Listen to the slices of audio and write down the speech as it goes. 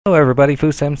Hello everybody,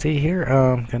 FoosMC here.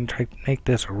 I'm going to try to make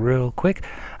this real quick.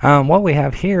 What we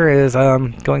have here is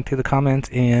going through the comments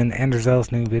in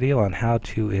Anderzel's new video on how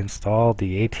to install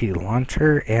the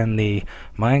Atlauncher and the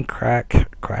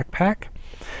crackpack.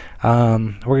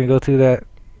 We're going to go through that.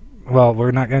 Well,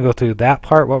 we're not going to go through that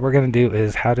part. What we're going to do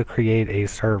is how to create a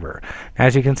server. Now,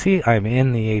 as you can see, I'm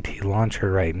in the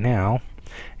Atlauncher right now.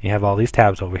 You have all these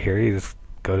tabs over here. You just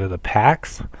go to the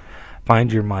packs,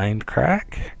 find your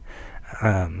crackpack,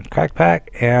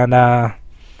 and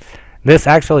this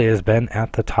actually has been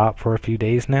at the top for a few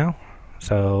days now,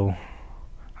 so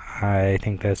I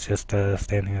think that's just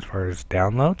standing as far as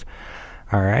downloads.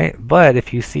 Alright, but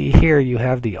if you see here, you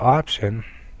have the option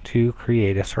to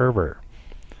create a server.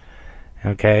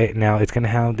 Okay, now it's going to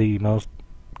have the most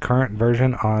current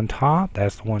version on top.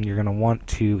 That's the one you're going to want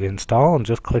to install, and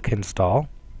just click install.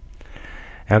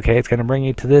 Okay, it's going to bring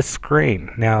you to this screen.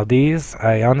 Now these,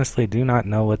 I honestly do not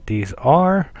know what these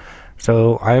are,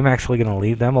 so I'm actually going to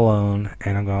leave them alone,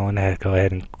 and I'm going to go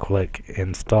ahead and click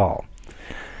install.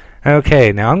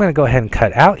 Okay, now I'm going to go ahead and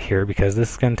cut out here because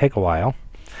this is going to take a while,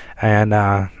 and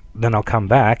then I'll come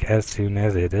back as soon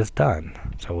as it is done.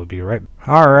 So we'll be right back.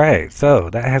 Alright, so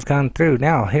that has gone through.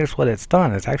 Now here's what it's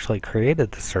done. It's actually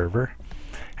created the server,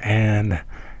 and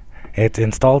it's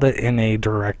installed it in a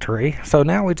directory. So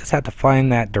now we just have to find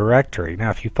that directory. Now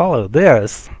if you follow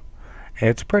this,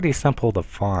 it's pretty simple to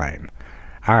find.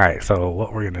 Alright, so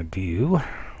what we're going to do,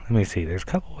 let me see, there's a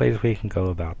couple ways we can go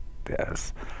about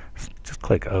this. Just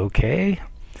click OK.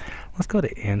 Let's go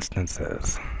to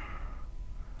instances.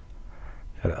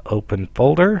 Go to open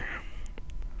folder.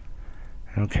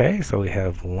 Okay, so we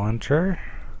have launcher,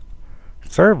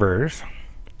 servers,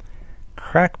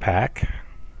 crackpack,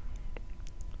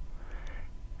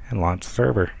 and launch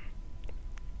server.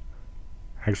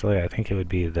 Actually, I think it would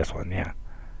be this one, yeah.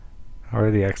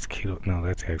 Or the executable, no,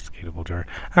 that's the executable jar.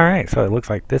 Alright, so it looks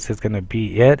like this is going to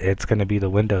be it. It's going to be the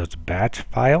Windows batch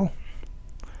file.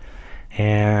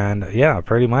 And yeah,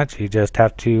 pretty much you just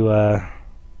have to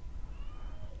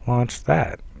launch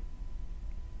that.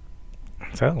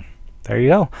 So, there you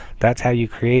go. That's how you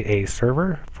create a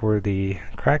server for the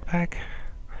crackpack.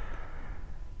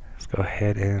 Let's go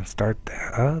ahead and start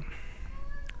that up.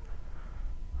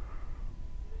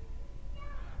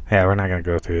 Yeah, we're not going to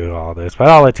go through all this, but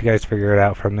I'll let you guys figure it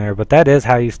out from there. But that is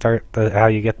how you start how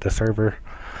you get the server,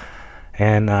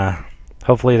 and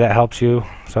hopefully that helps you.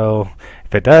 So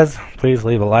if it does, please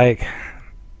leave a like.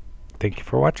 Thank you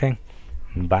for watching.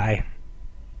 Bye.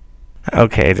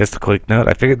 Okay, just a quick note.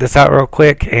 I figured this out real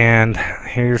quick, and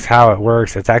here's how it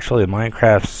works. It's actually a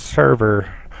Minecraft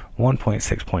server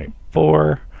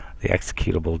 1.6.4, the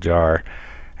executable jar,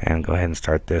 and go ahead and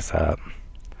start this up.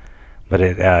 But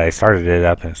I started it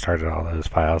up and it started all those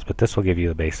files. But this will give you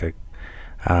the basic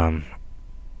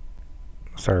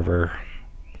server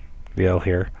deal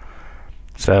here.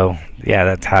 So yeah,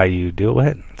 that's how you do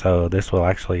it. So this will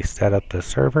actually set up the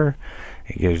server.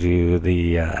 It gives you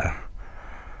the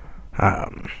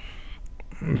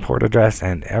port address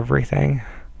and everything.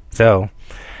 So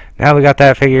now we got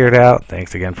that figured out.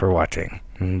 Thanks again for watching.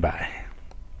 Bye.